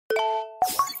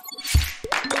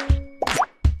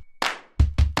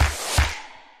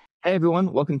Hey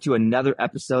everyone, welcome to another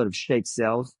episode of Shake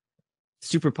Sales.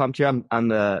 Super pumped here. I'm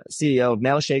the CEO of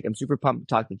Mailshake. I'm super pumped to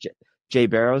talk to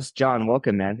JBarrows. John,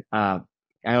 welcome, man. I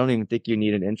don't even think you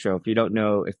need an intro. If you don't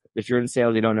know, if you're in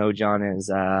sales, you don't know who John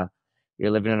is, you're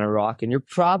living in a rock, and you're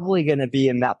probably going to be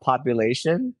in that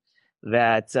population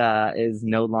that is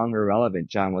no longer relevant.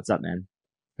 John, what's up, man?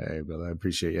 Hey, brother, I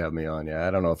appreciate you having me on. Yeah,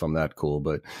 I don't know if I'm that cool,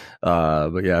 but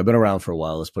yeah, I've been around for a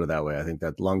while. Let's put it that way. I think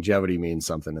that longevity means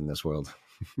something in this world.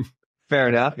 Fair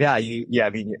enough. Yeah, I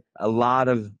mean, a lot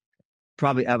of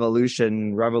probably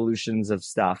revolutions of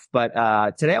stuff. But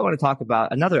today I want to talk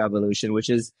about another evolution, which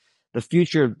is the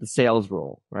future of the sales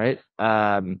role, right?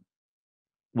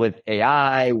 With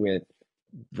AI, with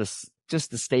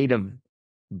just the state of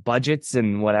budgets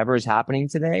and whatever is happening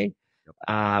today.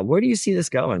 Where do you see this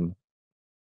going?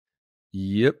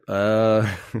 Yep.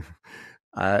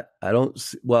 I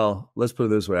don't well, let's put it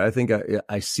this way. I think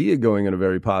I see it going in a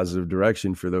very positive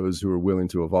direction for those who are willing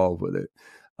to evolve with it.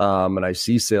 And I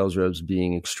see sales reps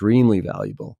being extremely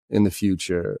valuable in the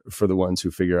future for the ones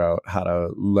who figure out how to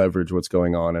leverage what's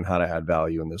going on and how to add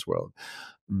value in this world.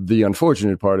 The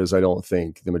unfortunate part is I don't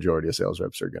think the majority of sales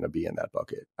reps are going to be in that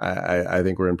bucket. I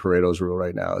think we're in Pareto's rule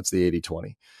right now. It's the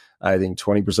 80-20. I think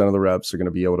 20% of the reps are going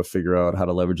to be able to figure out how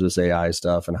to leverage this AI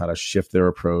stuff and how to shift their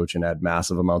approach and add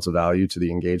massive amounts of value to the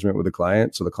engagement with the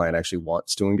client. So the client actually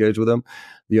wants to engage with them.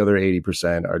 The other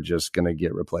 80% are just going to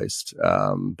get replaced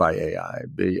by AI.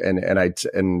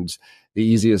 And the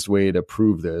easiest way to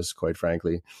prove this, quite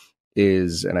frankly,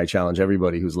 is, and I challenge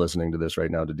everybody who's listening to this right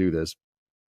now to do this,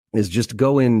 is just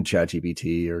go in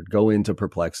ChatGPT or go into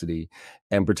Perplexity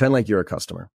and pretend like you're a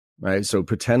customer, right? So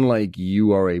pretend like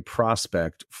you are a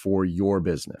prospect for your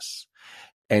business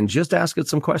and just ask it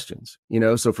some questions,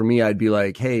 So for me, I'd be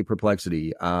like, hey,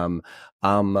 Perplexity, I'm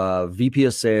a VP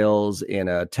of sales in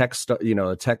a a tech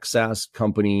SaaS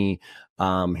company.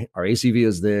 Our ACV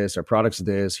is this, our product's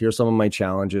this. Here's some of my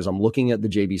challenges. I'm looking at the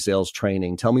JB sales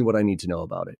training. Tell me what I need to know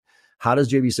about it. How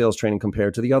does JB sales training compare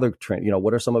to the other training?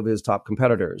 What are some of his top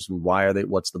competitors? And why are they?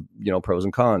 What's the pros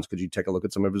and cons? Could you take a look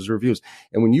at some of his reviews?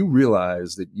 And when you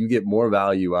realize that you get more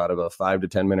value out of a 5 to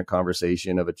 10 minute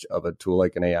conversation of a tool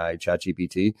like an AI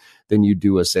ChatGPT than you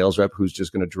do a sales rep who's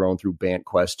just going to drone through BANT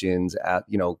questions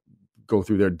go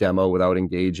through their demo without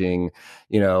engaging,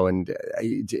 and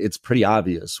it's pretty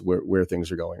obvious where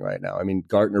things are going right now. I mean,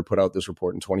 Gartner put out this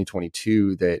report in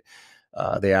 2022 that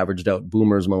they averaged out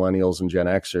boomers, millennials, and Gen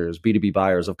Xers, B2B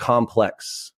buyers of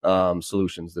complex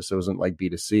solutions. This wasn't like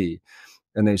B2C.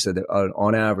 And they said that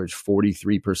on average,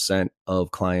 43%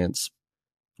 of clients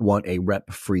want a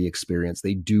rep-free experience.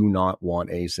 They do not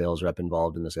want a sales rep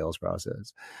involved in the sales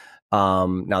process.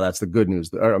 Now that's the good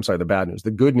news. The bad news.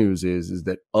 The good news is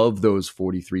that of those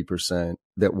 43%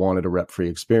 that wanted a rep-free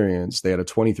experience, they had a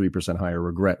 23% higher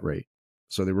regret rate.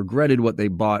 So they regretted what they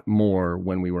bought more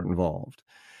when we weren't involved.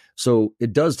 So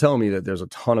it does tell me that there's a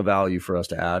ton of value for us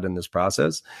to add in this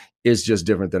process. It's just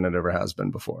different than it ever has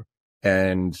been before.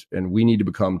 And we need to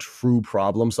become true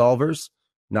problem solvers,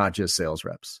 not just sales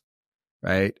reps,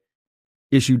 right?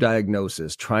 Issue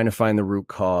diagnosis, trying to find the root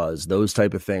cause, those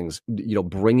type of things,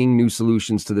 bringing new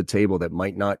solutions to the table that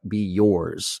might not be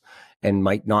yours and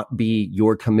might not be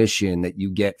your commission that you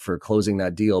get for closing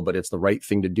that deal, but it's the right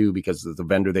thing to do because of the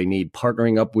vendor they need,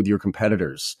 partnering up with your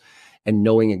competitors and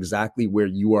knowing exactly where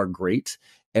you are great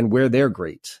and where they're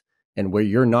great and where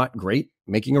you're not great,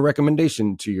 making a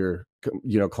recommendation to your,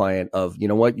 client of,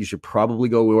 what, you should probably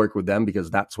go work with them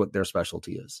because that's what their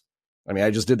specialty is. I mean,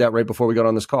 I just did that right before we got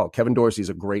on this call. Kevin Dorsey's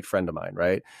a great friend of mine,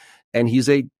 right? And he's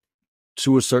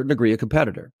to a certain degree, a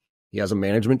competitor. He has a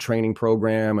management training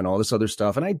program and all this other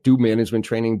stuff. And I do management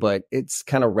training, but it's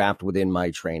kind of wrapped within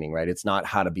my training, right? It's not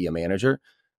how to be a manager.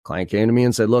 Client came to me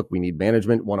and said, look, we need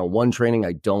management 101 training.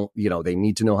 I don't, they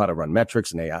need to know how to run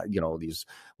metrics and they, these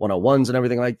 101s and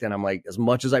everything like that. And I'm like, as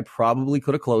much as I probably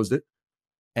could have closed it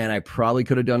and I probably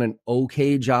could have done an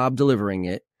okay job delivering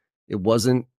it, it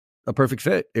wasn't a perfect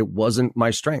fit. It wasn't my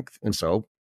strength. And so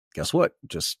guess what?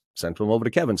 Just sent him over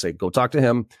to Kevin, say, go talk to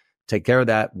him, take care of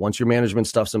that. Once your management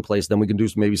stuff's in place, then we can do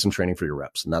maybe some training for your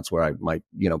reps. And that's where I might,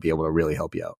 be able to really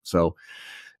help you out. So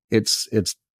it's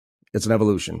an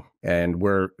evolution and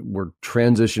we're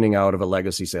transitioning out of a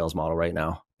legacy sales model right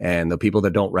now. And the people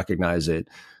that don't recognize it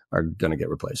are going to get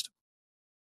replaced.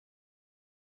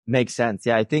 Makes sense.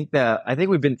 Yeah, I think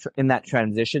we've been in that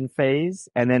transition phase,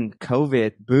 and then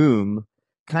COVID boom,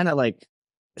 kind of like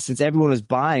since everyone was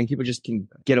buying, people just can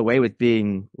get away with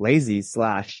being lazy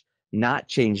slash not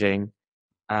changing.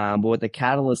 But with the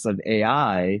catalyst of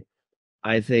AI,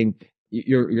 I think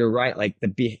you're right. Like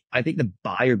I think the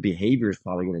buyer behavior is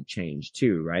probably going to change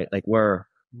too, right? Like where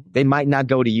they might not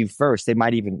go to you first, they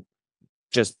might even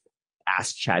just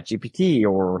ask ChatGPT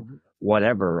or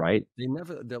whatever, right? They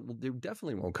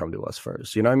definitely won't come to us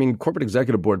first. You know, I mean, corporate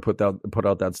executive board put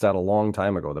out that stat a long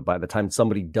time ago that by the time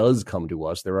somebody does come to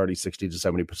us, they're already 60 to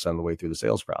 70% of the way through the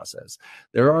sales process.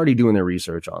 They're already doing their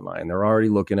research online. They're already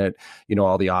looking at, you know,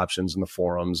 all the options and the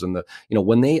forums and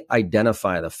when they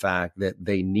identify the fact that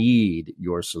they need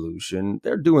your solution,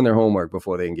 they're doing their homework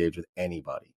before they engage with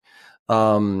anybody.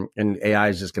 And AI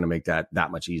is just going to make that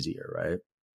much easier, right?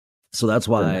 So that's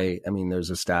why, I mean,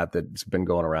 there's a stat that's been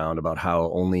going around about how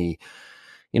only,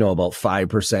 about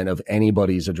 5% of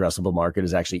anybody's addressable market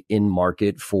is actually in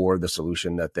market for the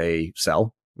solution that they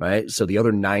sell, right? So the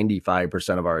other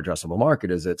 95% of our addressable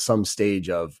market is at some stage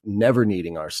of never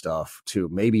needing our stuff to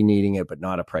maybe needing it, but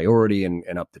not a priority and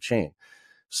up the chain.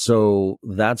 So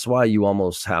that's why you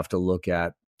almost have to look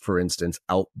at, for instance,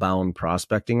 outbound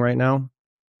prospecting right now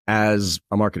as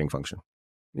a marketing function.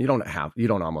 You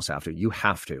don't almost have to. You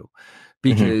have to,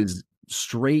 because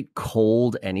straight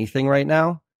cold anything right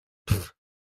now.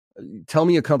 Tell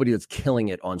me a company that's killing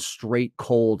it on straight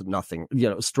cold nothing.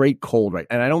 Straight cold, right?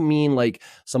 And I don't mean like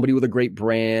somebody with a great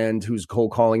brand who's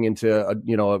cold calling into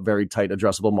a very tight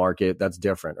addressable market. That's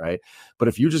different, right? But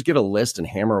if you just get a list and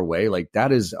hammer away, like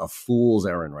that is a fool's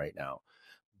errand right now.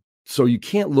 So you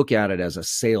can't look at it as a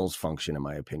sales function, in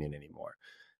my opinion, anymore.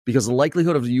 Because the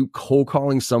likelihood of you cold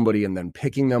calling somebody and then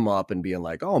picking them up and being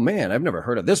like, oh man, I've never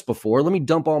heard of this before. Let me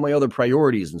dump all my other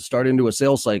priorities and start into a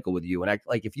sales cycle with you. And act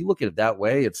like, if you look at it that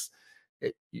way,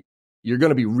 you're going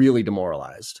to be really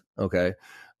demoralized. Okay.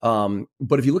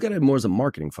 But if you look at it more as a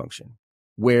marketing function,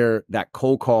 where that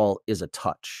cold call is a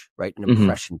touch, right? An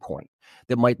impression point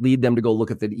that might lead them to go look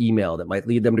at the email, that might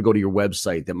lead them to go to your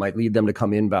website, that might lead them to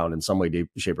come inbound in some way,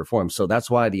 shape, or form. So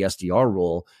that's why the SDR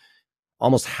role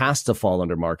almost has to fall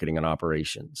under marketing and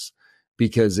operations,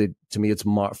 because to me, it's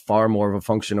far more of a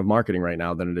function of marketing right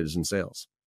now than it is in sales.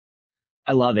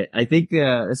 I love it. I think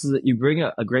you bring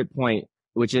a great point,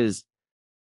 which is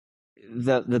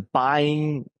the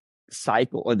buying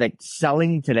cycle, or like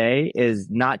selling today is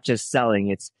not just selling,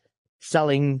 it's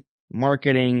selling,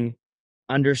 marketing,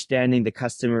 understanding the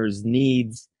customer's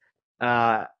needs.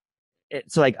 So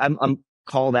like I'm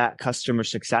call that customer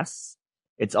success.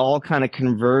 It's all kind of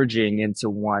converging into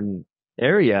one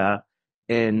area.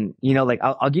 And, like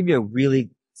I'll give you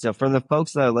so for the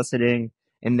folks that are listening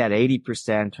in that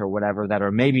 80% or whatever that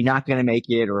are maybe not going to make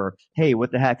it, or, hey,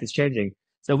 what the heck is changing?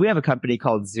 So we have a company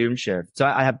called ZoomShift. So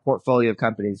I have a portfolio of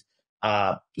companies,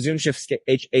 ZoomShift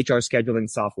HR scheduling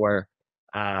software.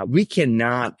 We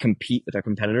cannot compete with our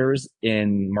competitors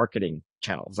in marketing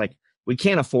channels. Like we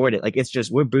can't afford it. Like it's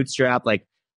just, we're bootstrapped. Like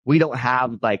we don't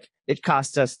have it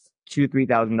costs us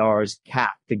 $2,000-$3,000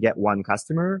 cap to get one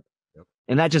customer. Yep.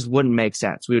 And that just wouldn't make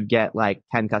sense. We would get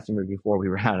 10 customers before we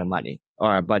ran out of money or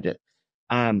our budget.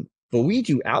 But we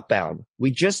do outbound.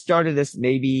 We just started this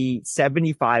maybe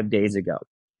 75 days ago.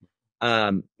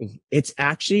 It's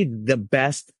actually the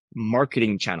best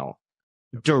marketing channel.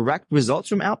 Direct results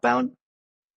from outbound.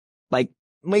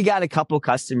 We got a couple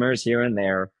customers here and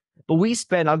there,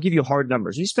 but I'll give you hard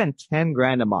numbers. We spend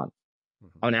 $10,000 a month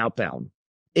on outbound.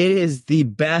 It is the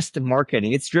best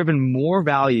marketing. It's driven more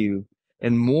value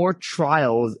and more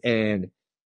trials, and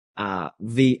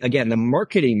the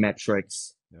marketing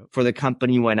metrics for the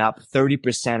company went up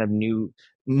 30% of new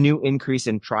increase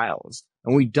in trials.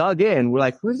 And we dug in. We're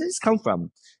like, where did this come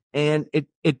from? And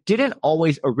it didn't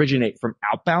always originate from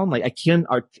outbound.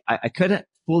 I couldn't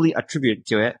fully attribute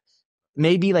to it.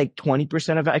 Maybe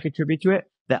 20% of it I could attribute to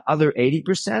it. The other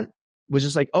 80% was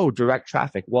just direct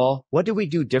traffic. Well, what did we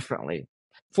do differently?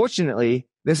 Fortunately,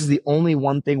 this is the only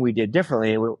one thing we did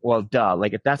differently. Well, duh.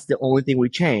 If that's the only thing we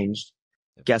changed,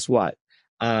 guess what?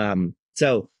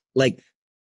 So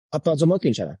outbound's a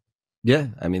marketing channel. Yeah,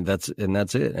 I mean that's it.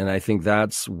 And I think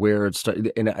that's where it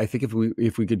started. And I think if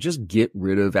we could just get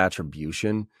rid of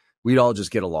attribution, we'd all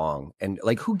just get along. And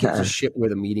who gives a shit where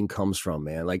the meeting comes from,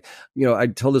 man? I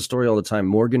tell this story all the time.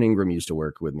 Morgan Ingram used to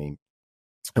work with me.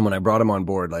 And when I brought him on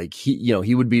board,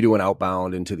 he would be doing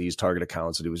outbound into these target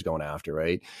accounts that he was going after,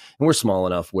 right? And we're small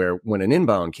enough where when an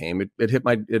inbound came, it hit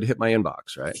my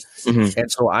inbox, right? Mm-hmm.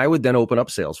 And so I would then open up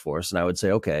Salesforce and I would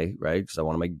say, okay, right, because I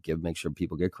want to make sure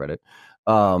people get credit.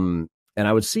 And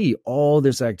I would see all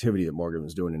this activity that Morgan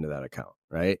was doing into that account,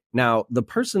 right? Now, the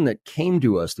person that came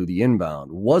to us through the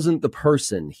inbound wasn't the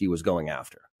person he was going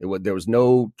after. There was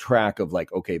no track of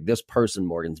okay, this person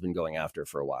Morgan's been going after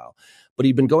for a while, but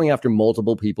he'd been going after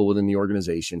multiple people within the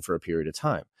organization for a period of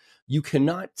time. You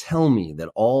cannot tell me that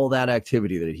all that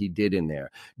activity that he did in there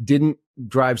didn't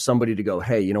drive somebody to go,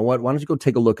 hey, you know what? Why don't you go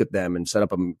take a look at them and set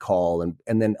up a call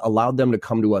and then allow them to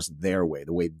come to us their way,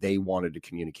 the way they wanted to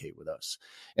communicate with us.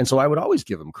 And so I would always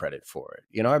give them credit for it.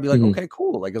 You know, I'd be like, okay,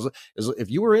 cool. Like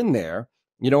if you were in there,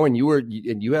 you know, and you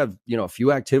have, you know, a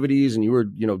few activities and you were,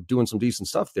 you know, doing some decent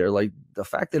stuff there, like the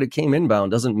fact that it came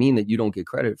inbound doesn't mean that you don't get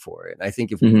credit for it. And I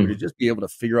think if we were to just be able to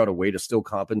figure out a way to still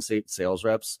compensate sales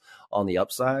reps on the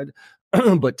upside,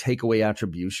 but take away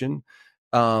attribution,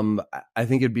 I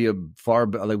think it'd be a far,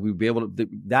 like we'd be able to,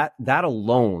 that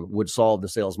alone would solve the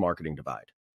sales marketing divide.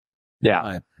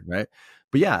 Yeah. Right.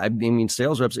 But yeah, I mean,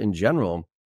 sales reps in general,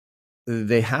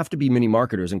 they have to be mini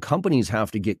marketers, and companies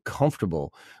have to get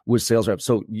comfortable with sales reps.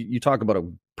 So you talk about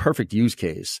a perfect use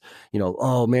case, you know,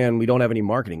 oh man, we don't have any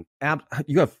marketing.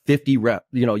 You have 50 reps,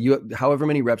 you know, however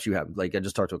many reps you have. Like I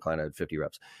just talked to a client, I had 50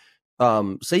 reps.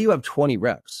 Say you have 20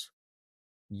 reps.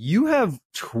 You have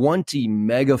 20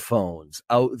 megaphones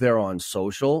out there on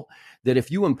social that if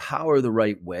you empower the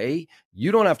right way,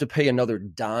 you don't have to pay another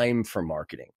dime for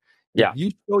marketing. Yeah. If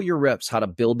you show your reps how to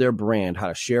build their brand, how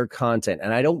to share content,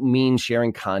 and I don't mean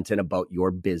sharing content about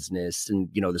your business and,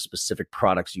 you know, the specific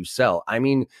products you sell. I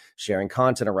mean, sharing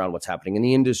content around what's happening in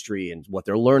the industry and what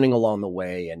they're learning along the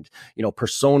way and, you know,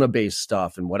 persona-based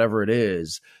stuff and whatever it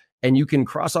is. And you can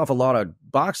cross off a lot of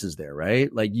boxes there,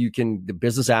 right? Like the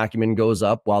business acumen goes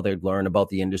up while they learn about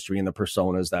the industry and the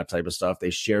personas, that type of stuff. They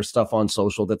share stuff on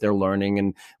social that they're learning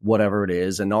and whatever it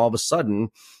is. And all of a sudden,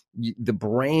 the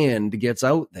brand gets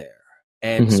out there.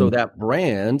 And so that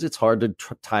brand, it's hard to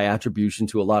tie attribution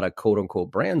to a lot of quote unquote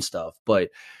brand stuff,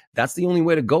 but that's the only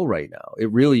way to go right now.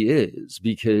 It really is,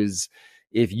 because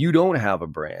if you don't have a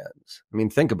brand, I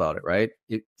mean, think about it, right?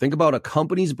 Think about a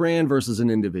company's brand versus an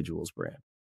individual's brand.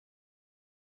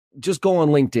 Just go on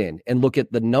LinkedIn and look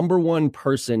at the number one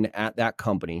person at that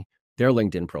company, their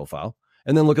LinkedIn profile,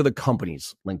 and then look at the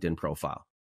company's LinkedIn profile.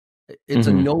 It's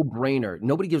a no-brainer.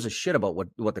 Nobody gives a shit about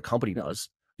what the company does.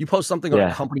 You post something on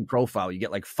a company profile, you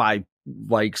get like 5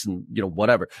 likes and, you know,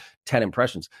 whatever, 10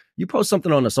 impressions. You post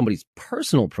something on somebody's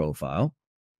personal profile,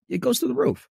 it goes through the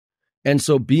roof. And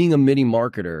so being a mini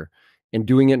marketer and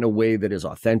doing it in a way that is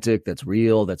authentic, that's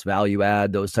real, that's value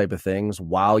add, those type of things,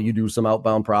 while you do some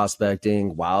outbound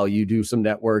prospecting, while you do some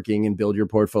networking and build your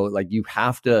portfolio, like we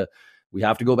have to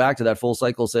go back to that full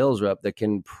cycle sales rep that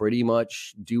can pretty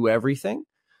much do everything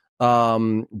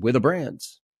with a brand.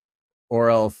 Or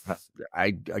else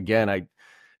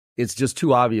it's just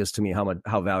too obvious to me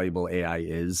how valuable AI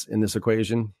is in this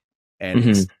equation.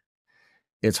 And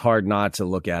it's hard not to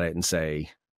look at it and say,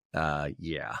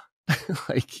 yeah.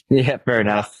 Fair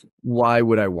enough. Why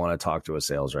would I want to talk to a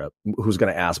sales rep who's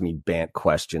going to ask me BANT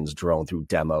questions, drone through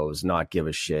demos, not give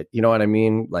a shit? You know what I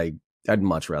mean? Like, I'd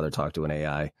much rather talk to an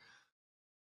AI.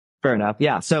 Fair enough.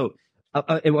 Yeah. So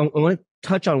I want to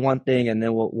touch on one thing, and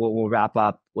then we'll wrap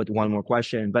up with one more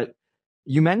question. But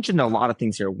you mentioned a lot of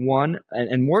things here. One,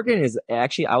 and Morgan is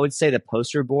actually, I would say, the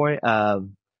poster boy of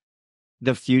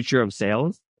the future of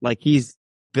sales. Like, he's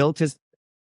built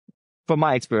from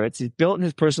my experience, he's built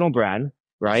his personal brand,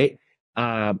 right?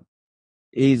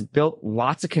 He's built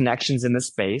lots of connections in this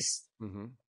space.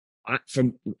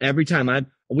 From every time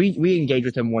we engaged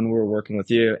with him when we were working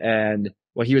with you, and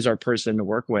he was our person to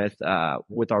work with our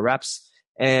reps,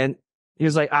 and he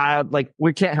was like,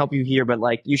 we can't help you here, but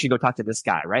like, you should go talk to this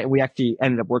guy, right? And we actually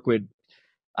ended up working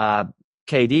with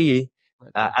KD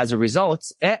as a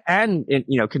result, and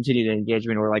you know, continued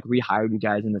engagement, or like rehired you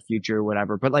guys in the future or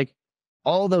whatever. But like,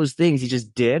 all those things he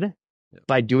just did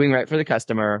by doing right for the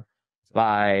customer,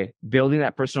 by building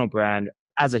that personal brand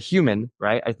as a human,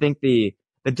 right? I think the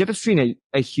difference between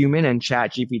a human and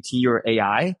Chat GPT or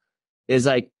AI is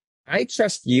like, I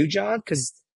trust you, John,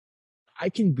 because I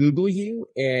can Google you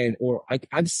or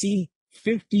I've seen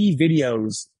 50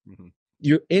 videos.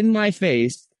 You're in my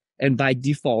face, and by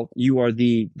default, you are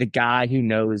the guy who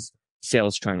knows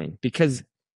sales training, because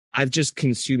I've just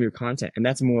consumed your content, and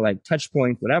that's more like touch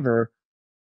points, whatever.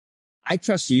 I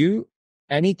trust you.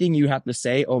 Anything you have to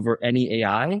say over any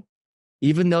AI,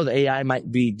 even though the AI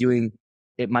might be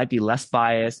less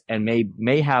biased and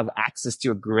may have access to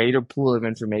a greater pool of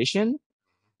information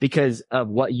because of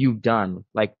what you've done,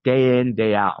 like day in,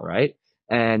 day out, right?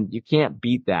 And you can't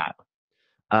beat that.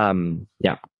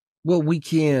 Yeah. Well, we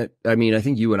can't. I mean, I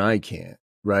think you and I can't,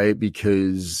 right?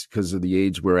 Because of the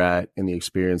age we're at and the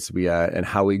experience we at and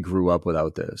how we grew up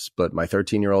without this. But my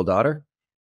 13-year-old daughter,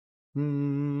 I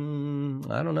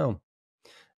don't know.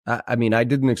 I mean, I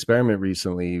did an experiment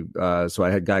recently. So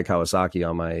I had Guy Kawasaki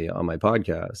on my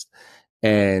podcast,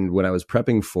 and when I was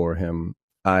prepping for him,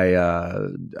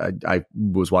 I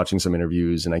was watching some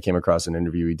interviews and I came across an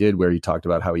interview he did where he talked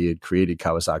about how he had created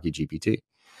Kawasaki GPT.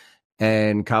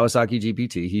 And Kawasaki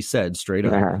GPT, he said straight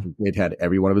up, it had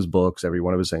every one of his books, every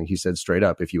one of his things. He said straight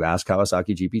up, if you ask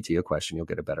Kawasaki GPT a question, you'll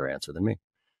get a better answer than me.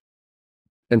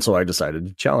 And so I decided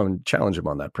to challenge him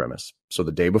on that premise. So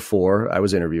the day before I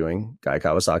was interviewing Guy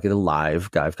Kawasaki, the live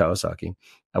Guy Kawasaki,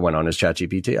 I went on his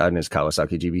ChatGPT, on his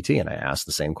Kawasaki GPT, and I asked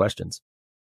the same questions.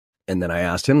 And then I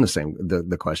asked him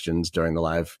the questions during the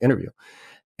live interview.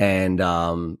 And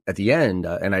at the end,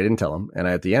 and I didn't tell him. And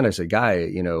at the end, I said, Guy,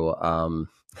 you know,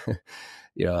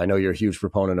 I know you're a huge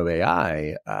proponent of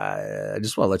AI. I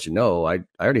just want to let you know, I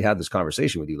already had this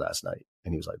conversation with you last night.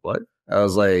 And he was like, what? I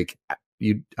was like,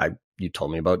 you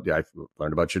told me about, I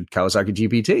learned about your Kawasaki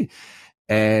GPT.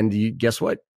 And guess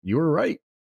what? You were right.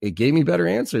 It gave me better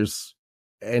answers.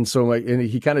 And so and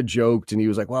he kind of joked and he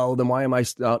was like, well, then why am I,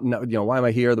 why am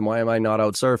I here? Then why am I not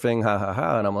out surfing? Ha ha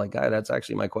ha. And I'm like, Guy, that's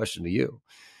actually my question to you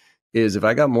is if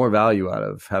I got more value out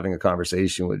of having a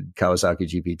conversation with Kawasaki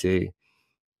GPT,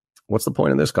 what's the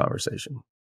point of this conversation?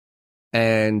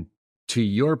 And to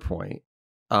your point,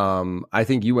 I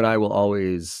think you and I will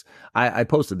always, I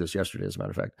posted this yesterday, as a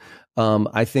matter of fact.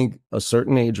 I think a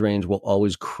certain age range will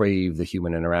always crave the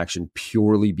human interaction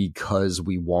purely because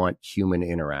we want human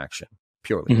interaction.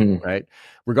 Purely, right?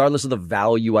 Regardless of the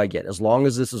value I get, as long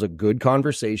as this is a good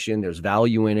conversation, there's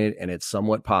value in it and it's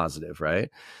somewhat positive,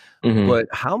 right? But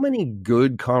how many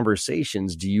good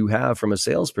conversations do you have from a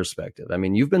sales perspective? I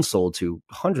mean, you've been sold to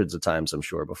hundreds of times, I'm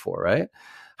sure, before, right?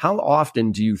 How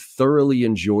often do you thoroughly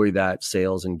enjoy that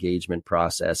sales engagement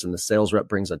process and the sales rep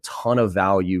brings a ton of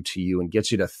value to you and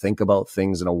gets you to think about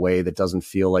things in a way that doesn't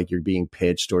feel like you're being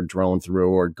pitched or droned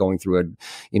through or going through a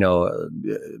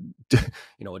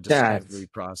discovery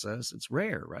process? It's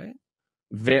rare, right?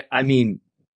 I mean,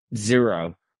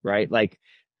 zero, right? Like,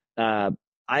 I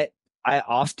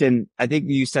think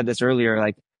you said this earlier,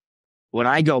 like when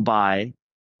I go by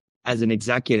as an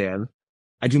executive,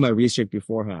 I do my research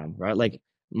beforehand, right? Like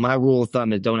my rule of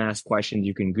thumb is don't ask questions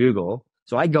you can Google.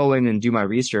 So I go in and do my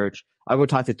research. I go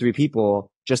talk to 3 people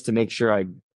just to make sure I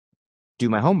do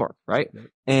my homework, right?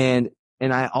 And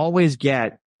I always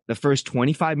get the first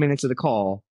 25 minutes of the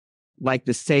call, like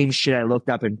the same shit I looked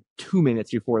up in 2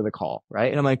 minutes before the call,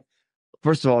 right? And I'm like,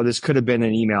 first of all, this could have been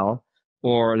an email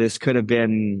or this could have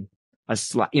been a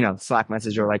Slack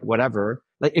message or like whatever.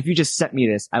 Like if you just sent me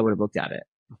this, I would have looked at it.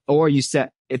 Or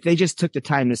if they just took the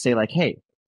time to say like, hey,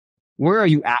 where are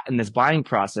you at in this buying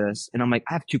process? And I'm like,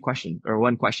 I have 2 questions or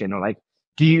 1 question or like,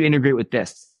 do you integrate with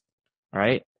this? All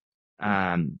right.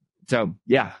 So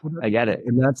yeah, I get it.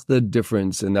 And that's the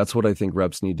difference. And that's what I think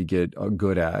reps need to get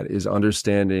good at is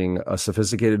understanding a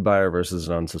sophisticated buyer versus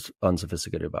an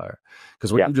unsophisticated buyer.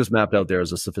 Because what you just mapped out there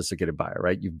is a sophisticated buyer,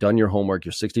 right? You've done your homework.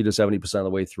 You're 60 to 70% of the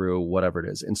way through, whatever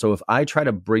it is. And so if I try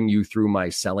to bring you through my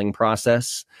selling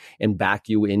process and back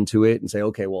you into it and say,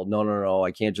 okay, well, no,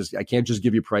 I can't just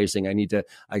give you pricing.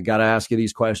 I got to ask you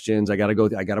these questions. I got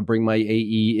to bring my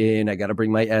AE in. I got to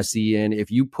bring my SE in.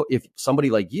 If somebody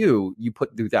like you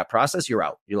put through that process, you're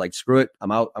out. You're like, screw it.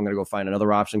 I'm out. I'm going to go find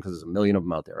another option because there's a million of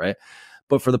them out there, right?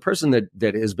 But for the person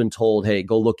that has been told, hey,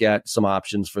 go look at some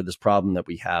options for this problem that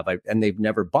we have, and they've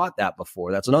never bought that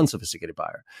before, that's an unsophisticated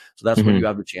buyer. So that's where you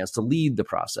have the chance to lead the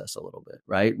process a little bit,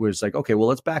 right? Where it's like, okay, well,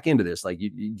 let's back into this. Like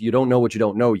you don't know what you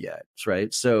don't know yet,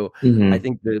 right? So I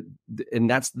think and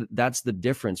that's the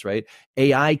difference, right?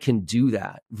 AI can do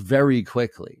that very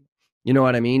quickly. You know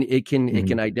what I mean? It can,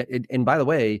 and by the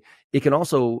way, it can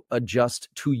also adjust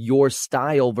to your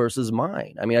style versus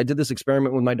mine. I mean, I did this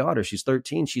experiment with my daughter. She's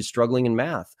 13. She's struggling in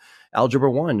math.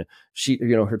 Algebra 1,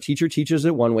 her teacher teaches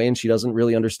it one way and she doesn't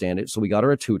really understand it. So we got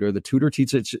her a tutor. The tutor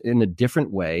teaches it in a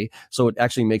different way. So it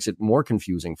actually makes it more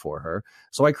confusing for her.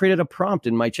 So I created a prompt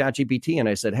in my ChatGPT and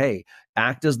I said, hey,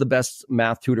 act as the best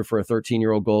math tutor for a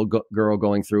 13-year-old girl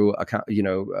going through,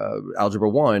 Algebra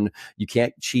 1. You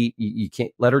can't cheat. You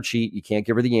can't let her cheat. You can't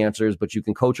give her the answers, but you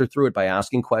can coach her through it by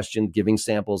asking questions, giving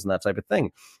samples and that type of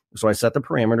thing. So I set the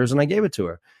parameters and I gave it to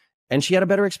her. And she had a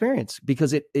better experience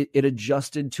because it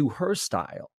adjusted to her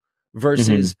style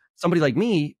versus somebody like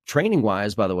me, training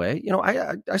wise, by the way.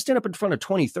 I stand up in front of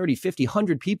 20, 30, 50,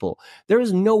 100 people. There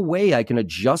is no way I can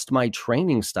adjust my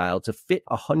training style to fit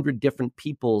 100 different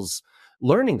people's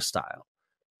learning style.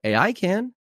 AI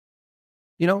can.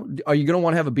 Are you going to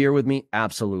want to have a beer with me?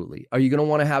 Absolutely. Are you going to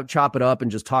want to chop it up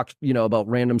and just talk, about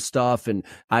random stuff and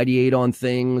ideate on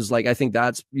things? Like, I think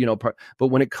that's, but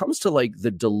when it comes to like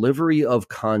the delivery of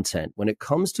content, when it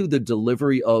comes to the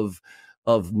delivery of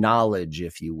knowledge,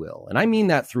 if you will, and I mean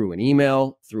that through an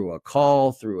email, through a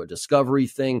call, through a discovery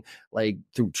thing, like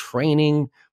through training,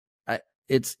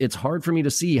 it's hard for me to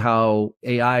see how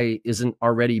AI isn't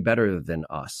already better than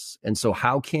us. And so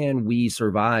how can we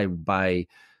survive by,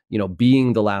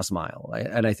 being the last mile?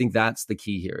 And I think that's the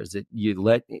key here, is that you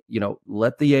let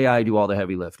the AI do all the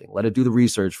heavy lifting, let it do the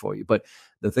research for you. But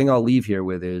the thing I'll leave here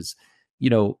with is,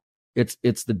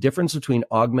 it's the difference between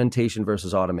augmentation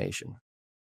versus automation.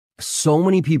 So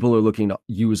many people are looking to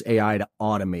use AI to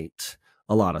automate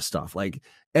a lot of stuff. Like,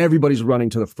 everybody's running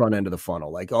to the front end of the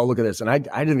funnel. Like, oh, look at this. And I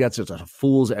think that's just a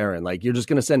fool's errand. Like, you're just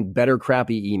going to send better,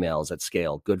 crappy emails at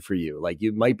scale. Good for you. Like,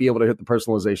 you might be able to hit the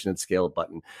personalization at scale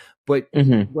button, but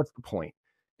what's the point?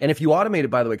 And if you automate it,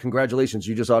 by the way, congratulations,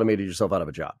 you just automated yourself out of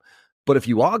a job. But if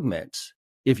you augment,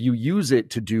 if you use it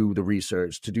to do the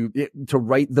research, to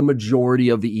write the majority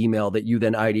of the email that you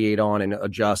then ideate on and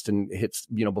adjust and hits,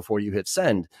 before you hit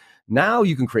send, now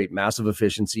you can create massive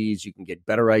efficiencies. You can get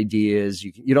better ideas.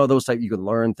 You can, you can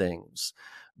learn things,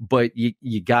 but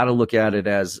you got to look at it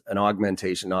as an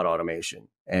augmentation, not automation.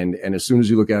 And as soon as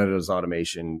you look at it as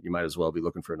automation, you might as well be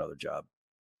looking for another job.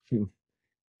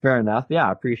 Fair enough. Yeah,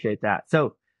 I appreciate that.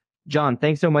 So, John,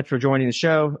 thanks so much for joining the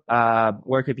show.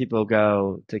 Where could people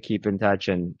go to keep in touch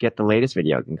and get the latest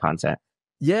video and content?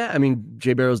 Yeah, I mean,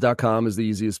 JBarrows.com is the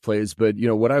easiest place. But,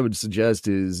 what I would suggest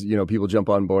is, people jump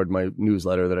on board my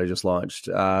newsletter that I just launched.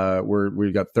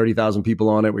 We've got 30,000 people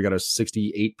on it. We got a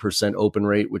 68% open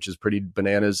rate, which is pretty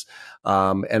bananas.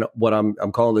 And what I'm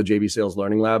calling the JB Sales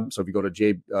Learning Lab. So if you go to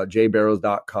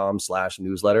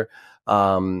jbarrows.com/newsletter,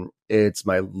 it's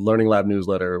my Learning Lab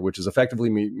newsletter, which is effectively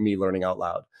me learning out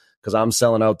loud. Because I'm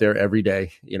selling out there every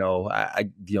day.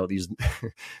 These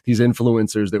these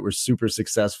influencers that were super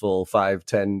successful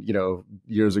 5-10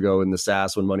 years ago in the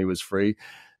SaaS when money was free.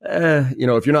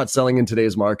 If you're not selling in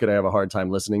today's market, I have a hard time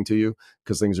listening to you,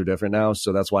 because things are different now.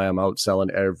 So that's why I'm out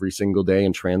selling every single day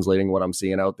and translating what I'm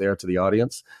seeing out there to the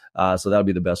audience. So that'll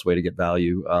be the best way to get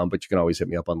value. But you can always hit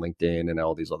me up on LinkedIn and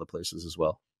all these other places as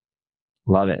well.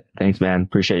 Love it. Thanks, man.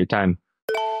 Appreciate your time.